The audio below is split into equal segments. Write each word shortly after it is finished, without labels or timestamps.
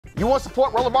You want to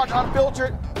support Roland Martin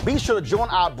Unfiltered? Be sure to join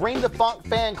our Bring the Funk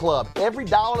fan club. Every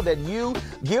dollar that you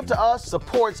give to us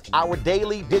supports our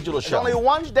daily digital show. There's only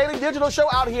one daily digital show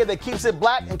out here that keeps it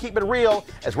black and keep it real.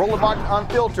 As Roland Martin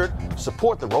Unfiltered.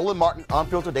 Support the Roland Martin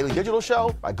Unfiltered daily digital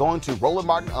show by going to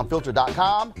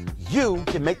RolandMartinUnfiltered.com. You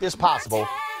can make this possible.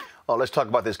 Oh, let's talk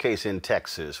about this case in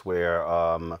Texas where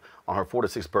on her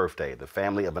 46th birthday, the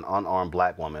family of an unarmed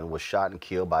black woman was shot and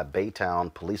killed by a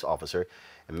Baytown police officer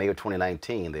in May of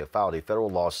 2019. They have filed a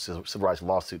federal civil rights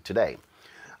lawsuit today.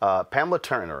 Pamela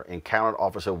Turner encountered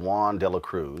Officer Juan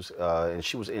Delacruz, and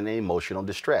she was in emotional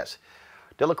distress.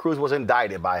 Delacruz was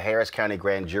indicted by Harris County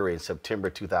Grand Jury in September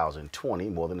 2020,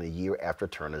 more than a year after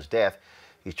Turner's death.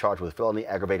 He's charged with felony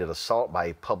aggravated assault by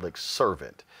a public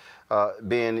servant.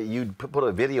 Ben, you put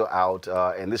a video out,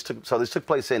 and this took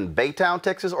place in Baytown,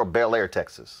 Texas, or Bel Air,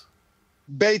 Texas?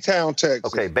 Baytown, Texas.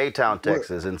 Okay, Baytown,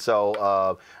 Texas. And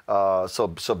so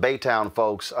Baytown,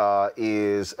 folks,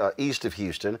 is east of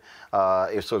Houston.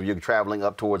 If you're traveling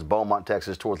up towards Beaumont,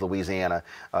 Texas, towards Louisiana,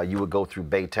 you would go through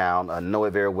Baytown. I know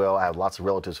it very well. I have lots of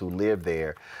relatives who live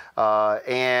there.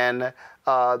 I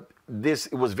saw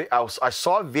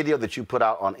a video that you put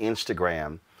out on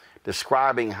Instagram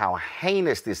describing how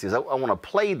heinous this is. I want to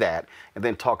play that and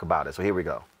then talk about it. So here we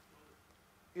go.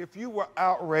 If you were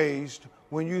outraged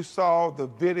when you saw the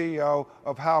video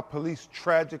of how police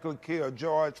tragically killed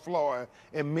George Floyd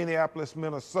in Minneapolis,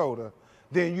 Minnesota,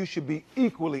 then you should be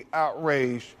equally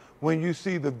outraged when you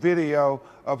see the video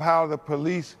of how the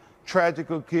police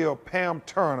tragically killed Pam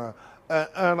Turner, an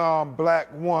unarmed black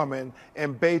woman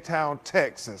in Baytown,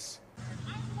 Texas.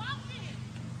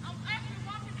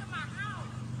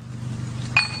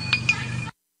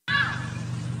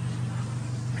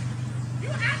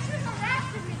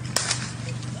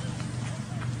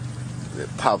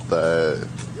 Pop the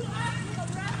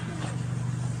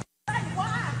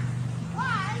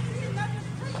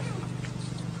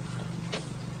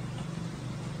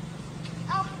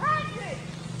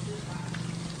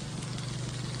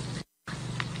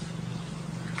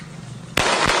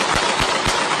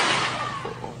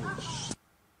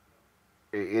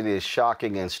It is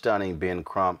shocking and stunning, Ben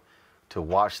Crump, to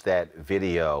watch that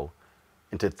video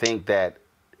and to think that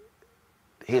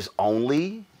his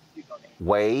only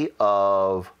way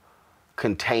of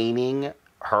containing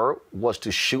her was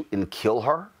to shoot and kill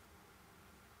her?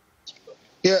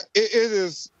 Yeah, it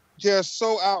is just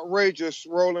so outrageous,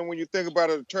 Roland, when you think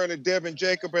about it. Attorney Devin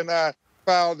Jacob and I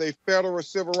filed a federal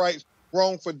civil rights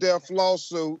wrongful death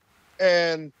lawsuit,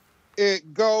 and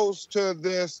it goes to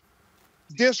this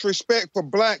disrespect for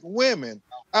black women.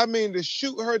 I mean, to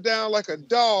shoot her down like a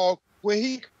dog when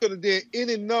he could have did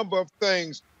any number of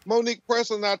things. Monique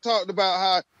Preston and I talked about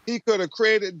how he could have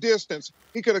created distance.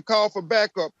 He could have called for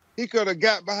backup. He could have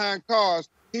got behind cars.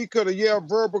 He could have yelled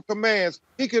verbal commands.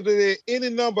 He could have did any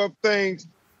number of things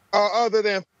other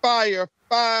than fire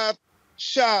 5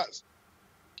 shots,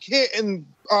 hitting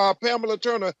Pamela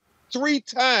Turner 3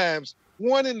 times,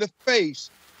 1 in the face,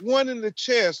 1 in the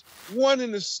chest, 1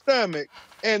 in the stomach,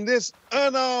 and this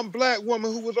unarmed black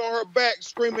woman who was on her back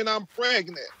screaming, "I'm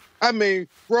pregnant." I mean,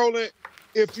 Roland,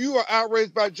 if you are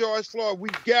outraged by George Floyd, we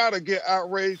gotta get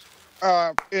outraged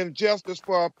in justice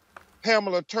for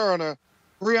Pamela Turner.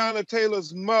 Breonna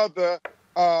Taylor's mother,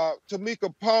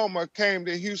 Tamika Palmer, came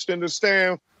to Houston to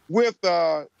stand with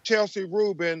Chelsea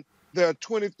Rubin, the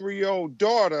 23-year-old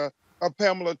daughter of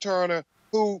Pamela Turner,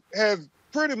 who has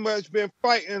pretty much been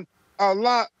fighting a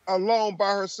lot alone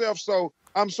by herself. So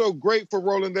I'm so grateful,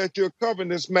 Roland, that you're covering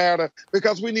this matter,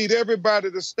 because we need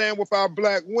everybody to stand with our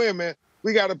black women.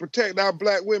 We got to protect our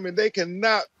black women. They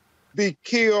cannot be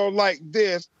killed like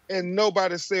this and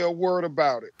nobody say a word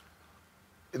about it.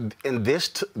 And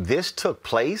this took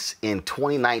place in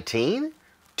 2019,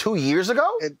 2 years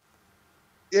ago?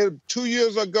 2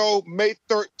 years ago, May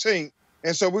 13th.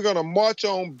 And so we're going to march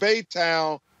on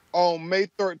Baytown on May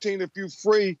 13th. If you're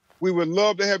free, we would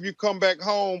love to have you come back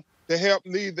home to help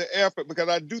lead the effort, because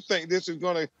I do think this is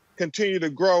going to continue to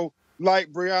grow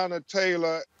like Breonna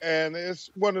Taylor. And it's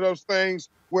one of those things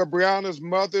where Breonna's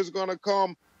mother is going to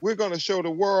come. We're going to show the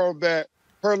world that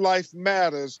her life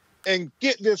matters. And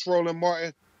get this, Roland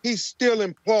Martin, he's still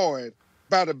employed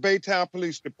by the Baytown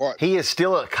Police Department. He is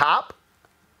still a cop?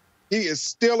 He is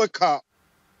still a cop.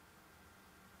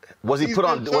 Was he put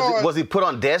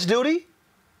on desk duty?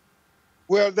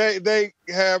 Well, they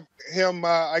have him,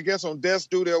 I guess, on desk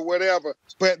duty or whatever,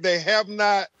 but they have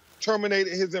not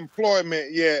terminated his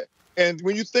employment yet. And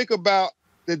when you think about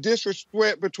the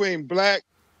disrespect between black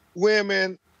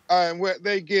women and what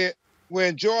they get,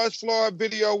 when George Floyd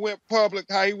video went public,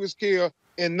 how he was killed,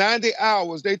 in 90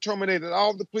 hours, they terminated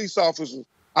all the police officers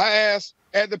I asked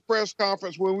at the press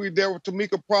conference when we were there with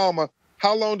Tamika Palmer,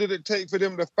 how long did it take for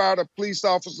them to fire the police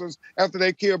officers after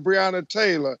they killed Breonna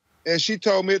Taylor? And she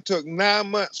told me it took 9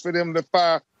 months for them to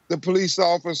fire the police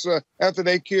officer after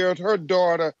they killed her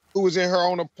daughter, who was in her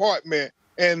own apartment.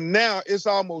 And now it's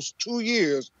almost 2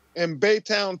 years, and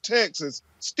Baytown, Texas,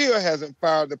 still hasn't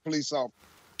fired the police officer.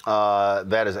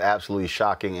 That is absolutely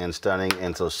shocking and stunning,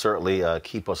 and so certainly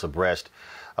keep us abreast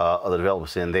of the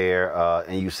developments in there.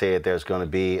 And you said there's going to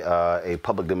be a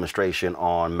public demonstration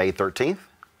on May 13th?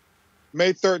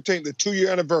 May 13th, the 2-year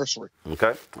anniversary.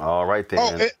 Okay. All right,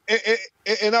 then. Oh,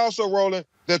 and also, Roland,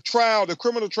 the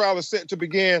criminal trial is set to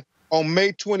begin on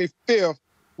May 25th,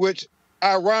 which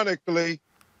ironically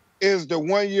is the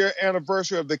 1-year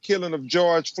anniversary of the killing of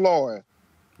George Floyd.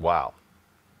 Wow.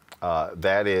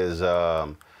 That is,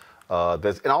 and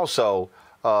also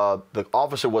the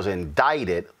officer was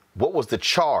indicted. What was the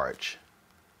charge?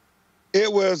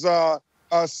 It was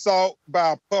assault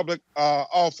by a public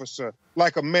officer,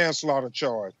 like a manslaughter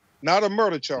charge, not a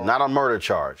murder charge. Not a murder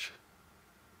charge.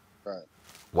 Right.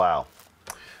 Wow.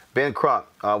 Ben Crump,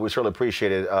 we certainly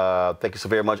appreciate it. Thank you so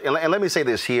very much. And let me say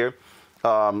this here,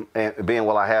 and Ben,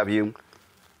 while I have you,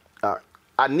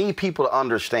 I need people to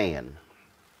understand,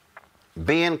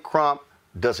 Ben Crump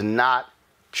does not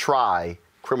try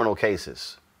criminal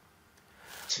cases.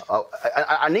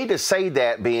 I need to say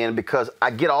that, Ben, because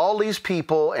I get all these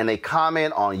people and they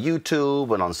comment on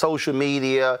YouTube and on social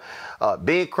media.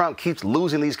 Ben Crump keeps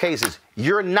losing these cases.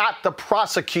 You're not the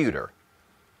prosecutor.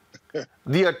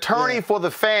 The attorney for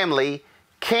the family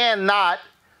cannot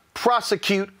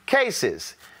prosecute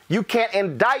cases. You can't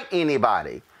indict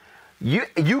anybody.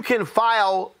 You can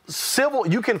file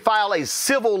a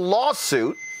civil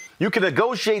lawsuit. You can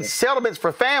negotiate settlements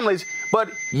for families, but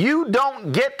you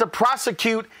don't get to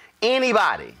prosecute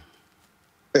anybody.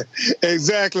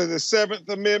 Exactly. The 7th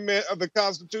Amendment of the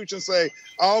Constitution say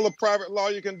all the private law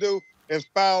you can do is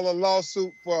file a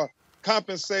lawsuit for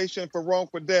compensation for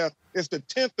wrongful death. It's the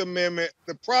 10th Amendment.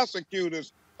 The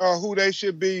prosecutors are who they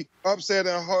should be upset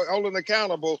and holding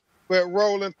accountable. But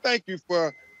Roland, thank you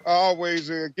for always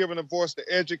giving a voice to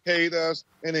educate us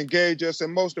and engage us,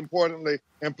 and most importantly,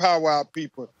 empower our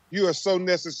people. You are so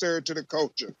necessary to the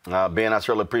culture. Ben, I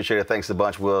certainly appreciate it. Thanks a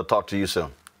bunch. We'll talk to you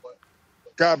soon.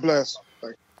 God bless.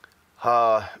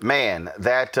 Man,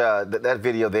 that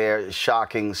video there,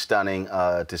 shocking, stunning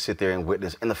to sit there and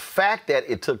witness. And the fact that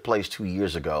it took place 2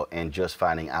 years ago and just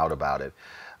finding out about it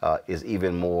is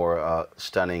even more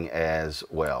stunning as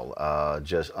well.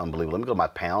 Just unbelievable. Let me go to my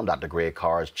pound, Dr. Greg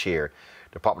Carr's chair,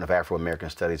 Department of Afro-American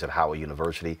Studies at Howard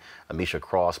University. Amisha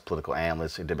Cross, political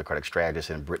analyst and Democratic strategist,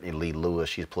 and Brittany Lee Lewis,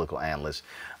 she's political analyst.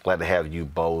 Glad to have you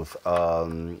both.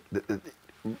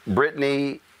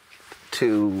 Brittany,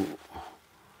 to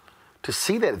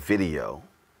see that video,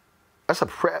 that's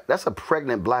a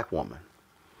pregnant black woman.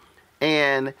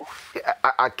 And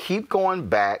I keep going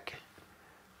back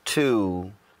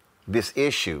to this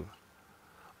issue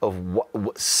of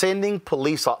sending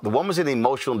police, the woman's in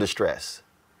emotional distress.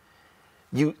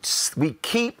 We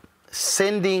keep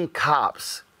sending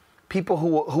cops, people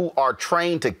who are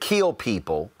trained to kill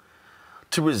people,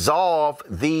 to resolve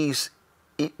these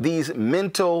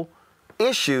mental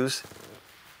issues.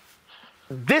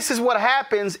 This is what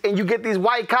happens, and you get these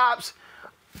white cops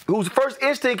whose first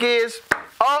instinct is,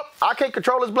 oh, I can't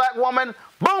control this black woman.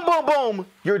 Boom, boom, boom,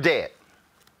 you're dead.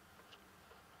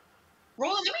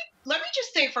 Roland, let me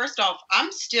just say, first off,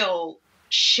 I'm still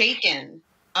shaken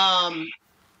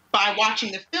by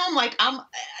watching the film. Like I'm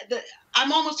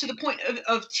almost to the point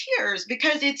of tears,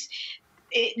 because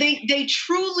they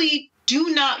truly do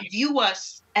not view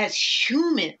us as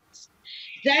humans.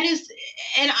 That is,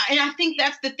 and I think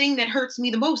that's the thing that hurts me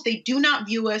the most. They do not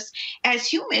view us as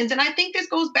humans. And I think this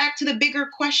goes back to the bigger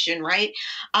question, right?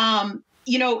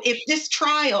 You know, if this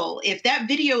trial, if that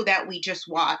video that we just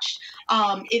watched,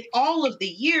 if all of the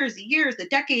years, the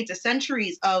decades, the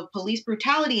centuries of police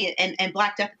brutality and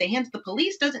Black death at the hands of the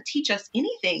police doesn't teach us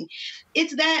anything,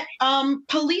 it's that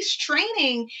police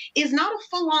training is not a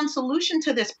full-on solution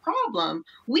to this problem.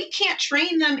 We can't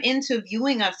train them into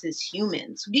viewing us as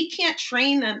humans. We can't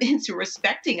train them into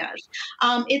respecting us.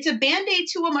 It's a Band-Aid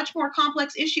to a much more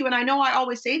complex issue. And I know I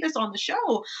always say this on the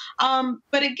show,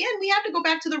 but again, we have to go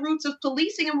back to the roots of police.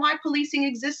 policing and why policing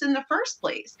exists in the first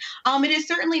place. It is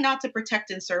certainly not to protect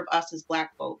and serve us as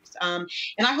Black folks. And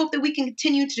I hope that we can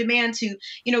continue to demand to,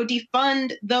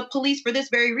 defund the police for this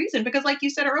very reason, because like you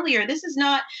said earlier, this is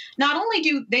not only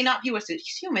do they not view us as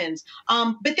humans,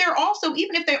 but they're also,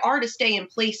 even if they are to stay in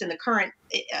place in the current,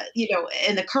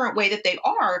 in the current way that they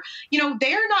are,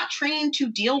 they're not trained to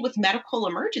deal with medical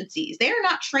emergencies. They're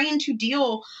not trained to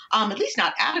deal, at least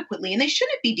not adequately, and they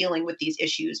shouldn't be dealing with these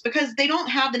issues because they don't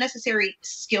have the necessary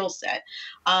skill set.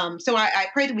 So I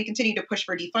pray that we continue to push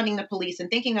for defunding the police and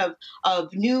thinking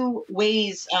of new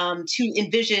ways to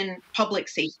envision public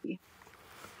safety.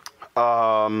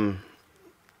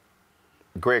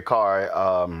 Greg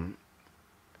Carr,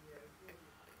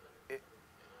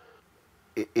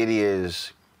 it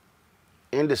is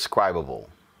indescribable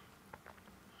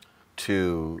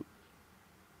to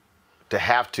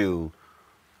have to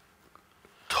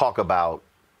talk about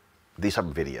these type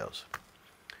of videos.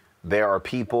 There are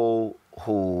people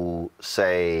who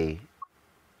say,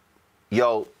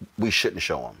 yo, we shouldn't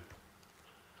show them.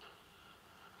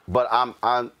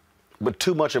 But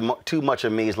too much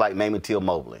of me is like Mamie Till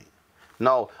Mobley.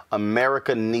 No,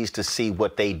 America needs to see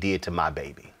what they did to my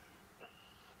baby.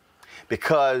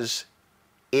 Because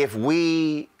if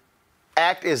we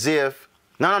act as if,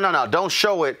 no, don't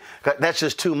show it, that's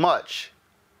just too much.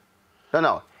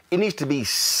 No, it needs to be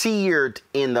seared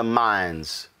in the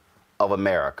minds of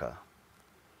America.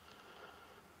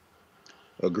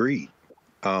 Agreed.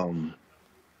 I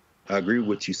agree with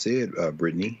what you said,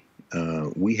 Brittany.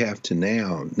 We have to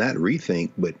now not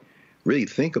rethink, but really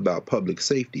think about public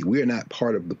safety. We are not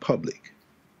part of the public.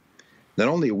 Not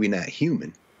only are we not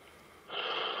human,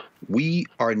 we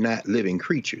are not living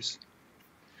creatures.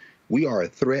 We are a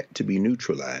threat to be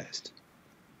neutralized.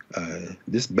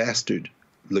 This bastard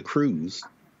Delacruz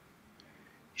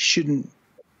shouldn't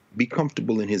be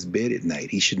comfortable in his bed at night.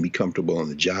 He shouldn't be comfortable on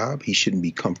the job. He shouldn't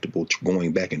be comfortable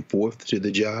going back and forth to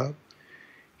the job.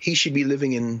 He should be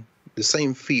living in the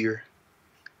same fear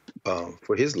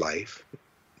for his life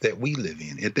that we live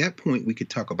in. At that point, we could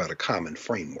talk about a common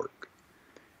framework.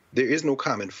 There is no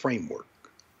common framework.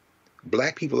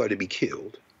 Black people are to be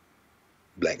killed.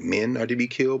 Black men are to be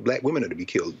killed. Black women are to be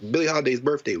killed. Billie Holiday's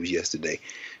birthday was yesterday.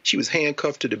 She was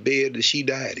handcuffed to the bed that she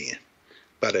died in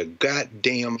by the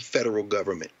goddamn federal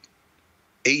government,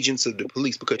 agents of the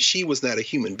police, because she was not a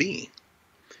human being.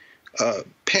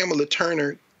 Pamela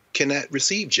Turner cannot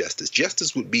receive justice.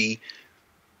 Justice would be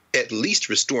at least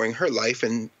restoring her life,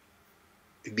 and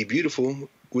it'd be beautiful,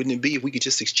 wouldn't it be, if we could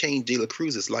just exchange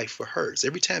Delacruz's life for hers?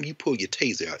 Every time you pull your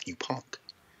taser out, you punk,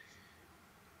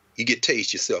 you get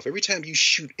tased yourself. Every time you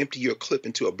empty your clip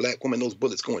into a black woman, those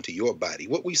bullets go into your body.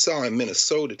 What we saw in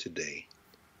Minnesota today,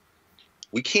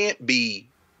 we can't be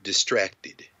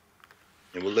distracted.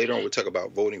 And later on we'll talk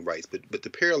about voting rights, but the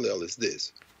parallel is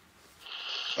this.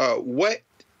 What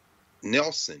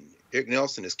Eric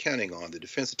Nelson is counting on, the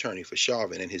defense attorney for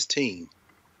Chauvin and his team,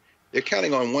 they're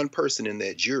counting on one person in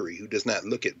that jury who does not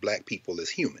look at black people as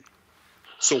human.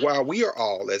 So while we are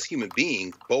all, as human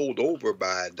beings, bowled over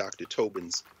by Dr.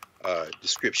 Tobin's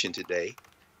description today,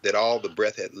 that all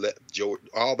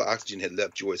the oxygen had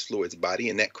left George Floyd's body,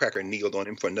 and that cracker kneeled on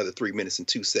him for another 3 minutes and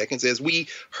 2 seconds, as we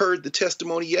heard the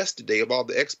testimony yesterday of all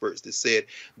the experts that said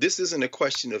this isn't a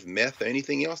question of meth or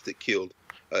anything else that killed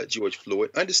George Floyd.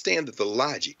 Understand that the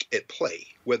logic at play,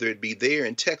 whether it be there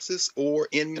in Texas or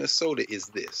in Minnesota, is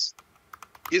this.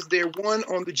 Is there one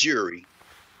on the jury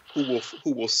who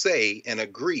will say and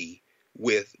agree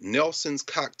with Nelson's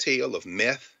cocktail of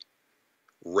meth,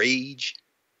 rage,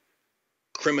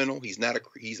 criminal?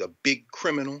 He's a big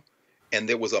criminal, and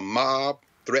there was a mob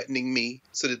threatening me,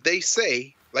 so that they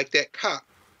say, like that cop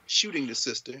shooting the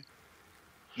sister,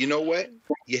 you know what?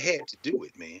 You had to do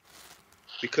it, man.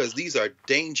 Because these are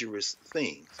dangerous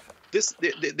things.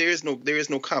 There is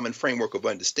no common framework of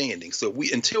understanding. So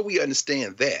until we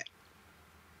understand that,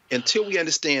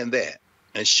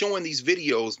 and showing these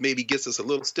videos maybe gets us a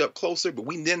little step closer, but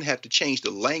we then have to change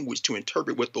the language to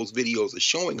interpret what those videos are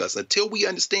showing us. Until we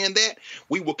understand that,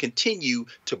 we will continue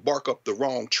to bark up the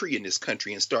wrong tree in this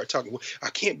country and start talking, well, I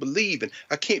can't believe.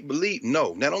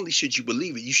 No, not only should you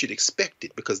believe it, you should expect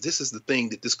it, because this is the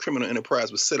thing that this criminal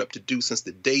enterprise was set up to do since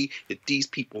the day that these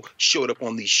people showed up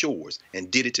on these shores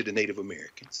and did it to the Native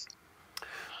Americans.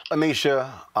 Amisha,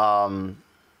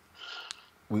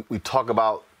 we talk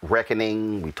about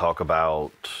reckoning, we talk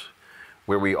about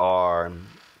where we are.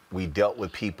 We dealt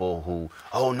with people who,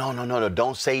 oh, no,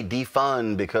 don't say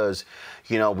defund because,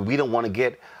 we don't want to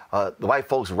get the white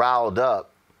folks riled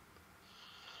up.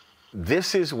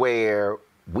 This is where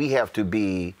we have to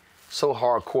be so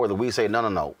hardcore that we say,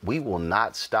 no, we will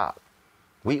not stop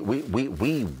We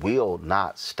will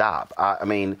not stop. I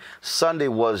mean, Sunday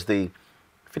was the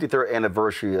 53rd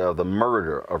anniversary of the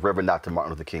murder of Reverend Dr.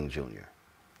 Martin Luther King Jr.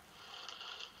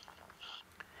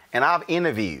 And I've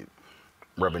interviewed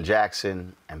Reverend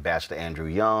Jackson, Ambassador Andrew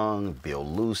Young, Bill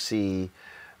Lucy,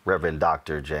 Reverend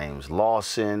Dr. James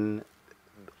Lawson,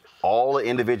 all the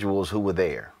individuals who were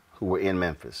there, who were in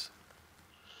Memphis.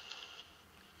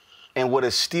 And what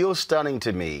is still stunning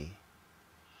to me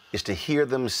is to hear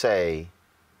them say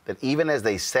that even as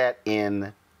they sat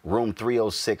in room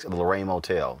 306 of the Lorraine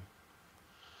Motel,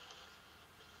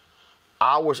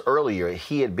 hours earlier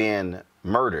he had been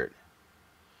murdered.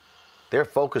 Their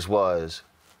focus was,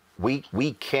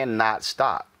 we cannot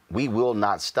stop. We will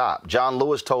not stop. John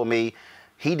Lewis told me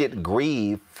he didn't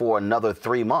grieve for another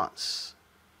 3 months.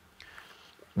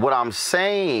 What I'm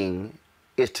saying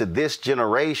is, to this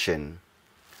generation,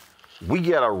 we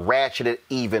got to ratchet it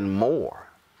even more.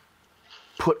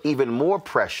 Put even more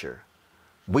pressure.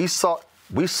 We saw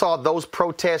those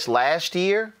protests last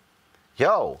year.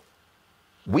 Yo,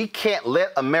 we can't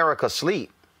let America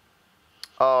sleep.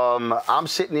 I'm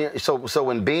sitting here. So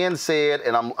when Ben said,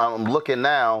 and I'm looking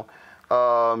now,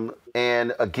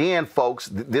 and again, folks,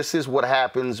 this is what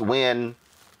happens when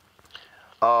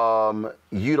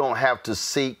you don't have to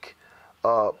seek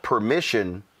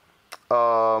permission.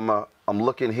 I'm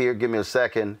looking here. Give me a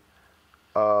second.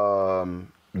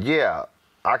 Yeah,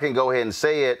 I can go ahead and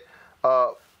say it.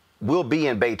 We'll be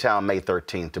in Baytown May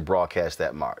 13th to broadcast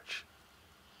that march.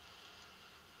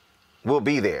 We'll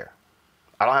be there.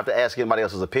 I don't have to ask anybody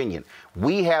else's opinion.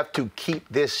 We have to keep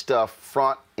this stuff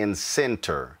front and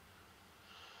center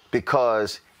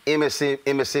because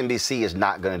MSNBC is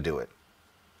not going to do it.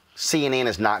 CNN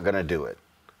is not going to do it.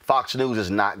 Fox News is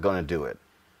not going to do it.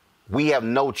 We have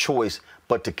no choice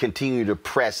but to continue to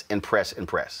press and press and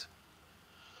press.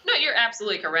 No, you're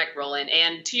absolutely correct, Roland.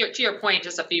 And to your point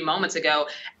just a few moments ago,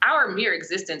 our mere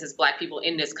existence as Black people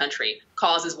in this country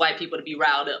causes white people to be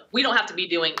riled up. We don't have to be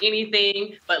doing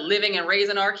anything but living and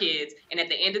raising our kids. And at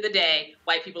the end of the day,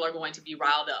 white people are going to be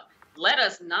riled up. Let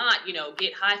us not,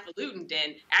 get highfalutin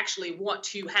and actually want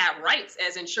to have rights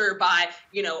as ensured by,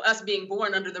 us being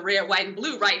born under the red, white, and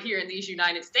blue right here in these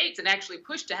United States and actually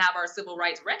push to have our civil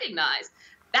rights recognized.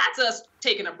 That's us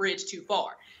taking a bridge too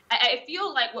far. I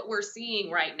feel like what we're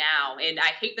seeing right now, and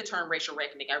I hate the term racial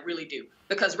reckoning, I really do,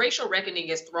 because racial reckoning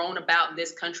is thrown about in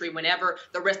this country whenever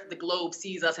the rest of the globe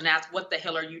sees us and asks, what the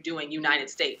hell are you doing, United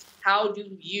States? How do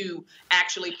you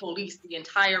actually police the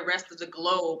entire rest of the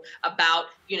globe about,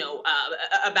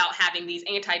 about having these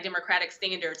anti-democratic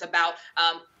standards, about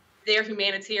their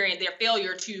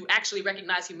failure to actually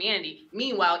recognize humanity.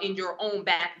 Meanwhile, in your own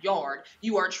backyard,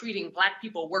 you are treating Black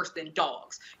people worse than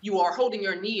dogs. You are holding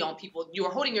your knee on people. You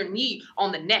are holding your knee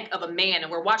on the neck of a man.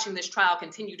 And we're watching this trial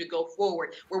continue to go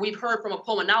forward, where we've heard from a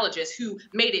pulmonologist who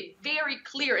made it very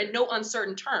clear in no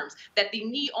uncertain terms that the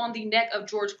knee on the neck of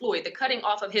George Floyd, the cutting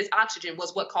off of his oxygen,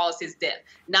 was what caused his death.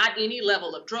 Not any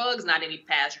level of drugs, not any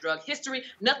past drug history,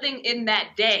 nothing in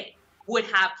that day would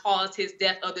have caused his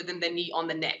death other than the knee on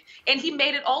the neck. And he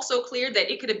made it also clear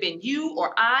that it could have been you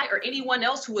or I or anyone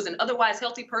else who was an otherwise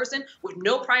healthy person with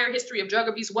no prior history of drug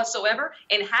abuse whatsoever,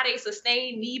 and had a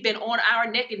sustained knee been on our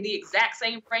neck in the exact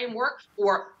same framework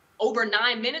for over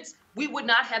 9 minutes, we would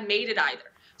not have made it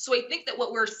either. So I think that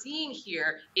what we're seeing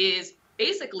here is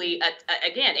basically,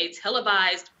 a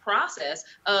televised process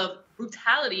of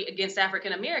brutality against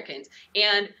African Americans.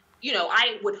 And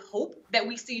I would hope that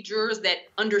we see jurors that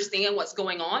understand what's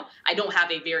going on. I don't have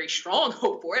a very strong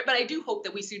hope for it, but I do hope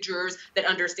that we see jurors that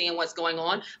understand what's going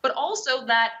on, but also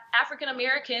that African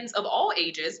Americans of all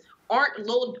ages aren't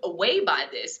lulled away by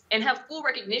this and have full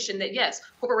recognition that, yes,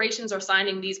 corporations are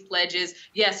signing these pledges.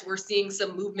 Yes, we're seeing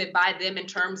some movement by them in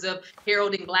terms of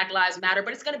heralding Black Lives Matter,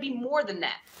 but it's going to be more than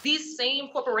that. These same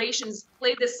corporations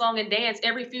play this song and dance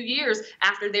every few years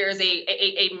after there is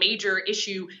a major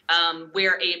issue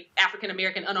where a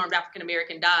unarmed African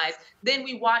American dies. Then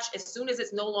we watch, as soon as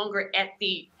it's no longer at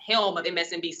the helm of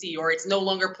MSNBC or it's no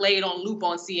longer played on loop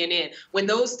on CNN, when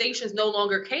those stations no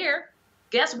longer care,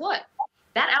 guess what?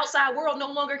 That outside world no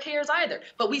longer cares either.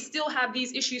 But we still have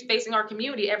these issues facing our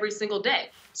community every single day.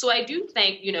 So I do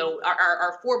thank,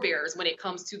 our forebears when it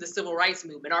comes to the civil rights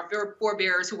movement, our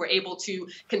forebears who were able to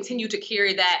continue to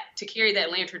carry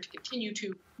that lantern, to continue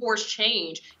to force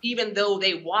change, even though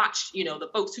they watched, the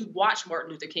folks who watched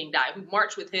Martin Luther King die, who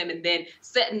marched with him and then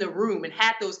sat in the room and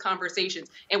had those conversations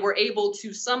and were able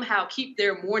to somehow keep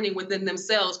their mourning within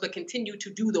themselves, but continue to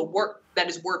do the work that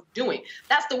is worth doing.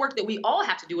 That's the work that we all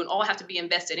have to do and all have to be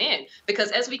invested in,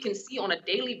 because as we can see on a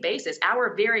daily basis,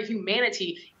 our very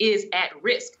humanity is at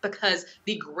risk because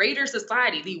the greater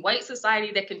society, the white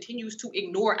society that continues to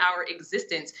ignore our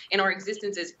existence, and our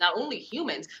existence is not only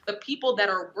humans, but people that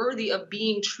are worthy of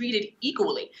being treated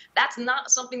equally. That's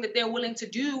not something that they're willing to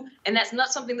do, and that's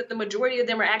not something that the majority of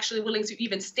them are actually willing to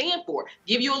even stand for.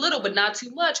 Give you a little, but not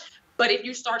too much. But if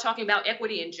you start talking about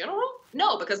equity in general,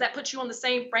 no, because that puts you on the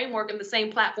same framework and the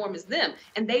same platform as them.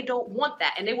 And they don't want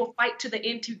that. And they will fight to the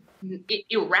end to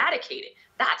eradicate it.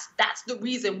 That's the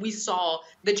reason we saw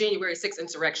the January 6th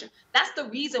insurrection. That's the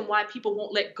reason why people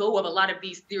won't let go of a lot of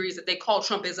these theories that they call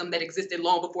Trumpism that existed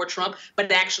long before Trump,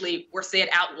 but actually were said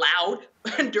out loud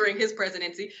during his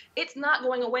presidency. It's not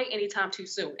going away anytime too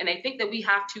soon. And I think that we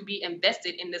have to be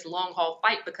invested in this long haul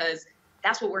fight because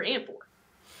that's what we're in for.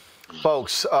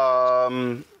 Folks,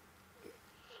 look,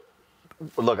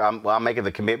 I'm making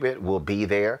the commitment. We'll be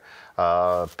there.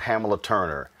 Pamela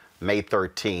Turner, May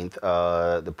 13th,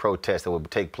 the protest that will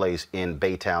take place in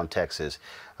Baytown, Texas,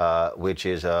 which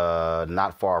is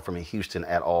not far from Houston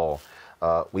at all.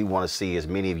 We want to see as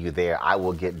many of you there. I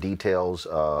will get details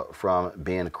from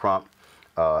Ben Crump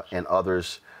and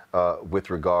others with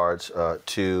regards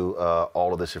to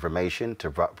all of this information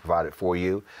to provide it for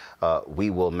you. We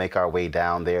will make our way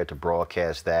down there to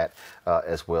broadcast that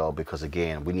as well, because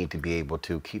again, we need to be able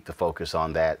to keep the focus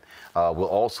on that. We'll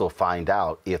also find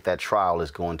out if that trial is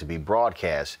going to be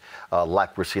broadcast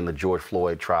like we're seeing the George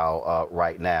Floyd trial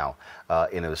right now.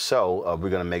 And if so, we're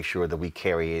going to make sure that we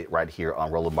carry it right here on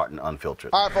Roland Martin Unfiltered.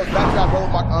 All right, folks, back to that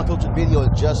Roland Martin Unfiltered video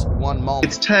in just one moment.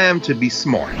 It's time to be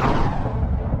smart.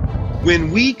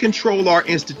 When we control our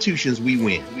institutions, we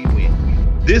win.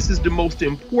 This is the most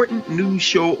important news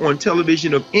show on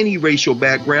television of any racial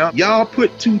background. Y'all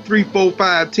put $2, $3, $4, $5,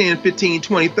 $10, $15,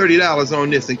 $20, $30 on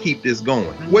this and keep this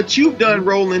going. What you've done,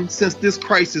 Roland, since this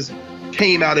crisis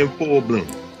came out in full bloom.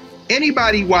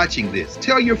 Anybody watching this,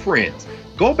 tell your friends.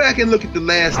 Go back and look at the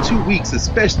last 2 weeks,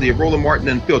 especially of Roland Martin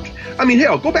Unfiltered. I mean,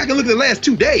 hell, go back and look at the last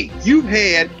 2 days. You've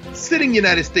had sitting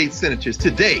United States senators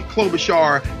today,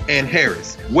 Klobuchar and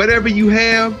Harris. Whatever you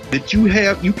have that you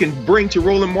can bring to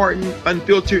Roland Martin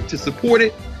Unfiltered to support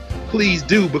it, please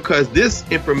do, because this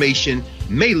information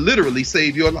may literally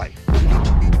save your life.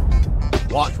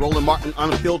 Watch Roland Martin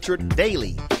Unfiltered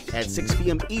daily at 6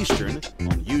 p.m. Eastern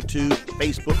on YouTube,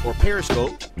 Facebook, or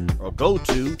Periscope, or go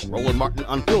to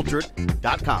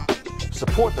RolandMartinUnfiltered.com.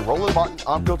 Support the Roland Martin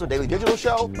Unfiltered Daily Digital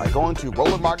Show by going to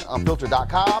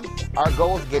RolandMartinUnfiltered.com. Our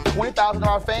goal is to get 20,000 of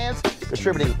our fans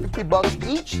contributing $50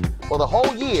 each for the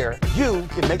whole year. You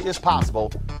can make this possible.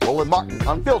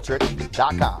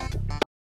 RolandMartinUnfiltered.com.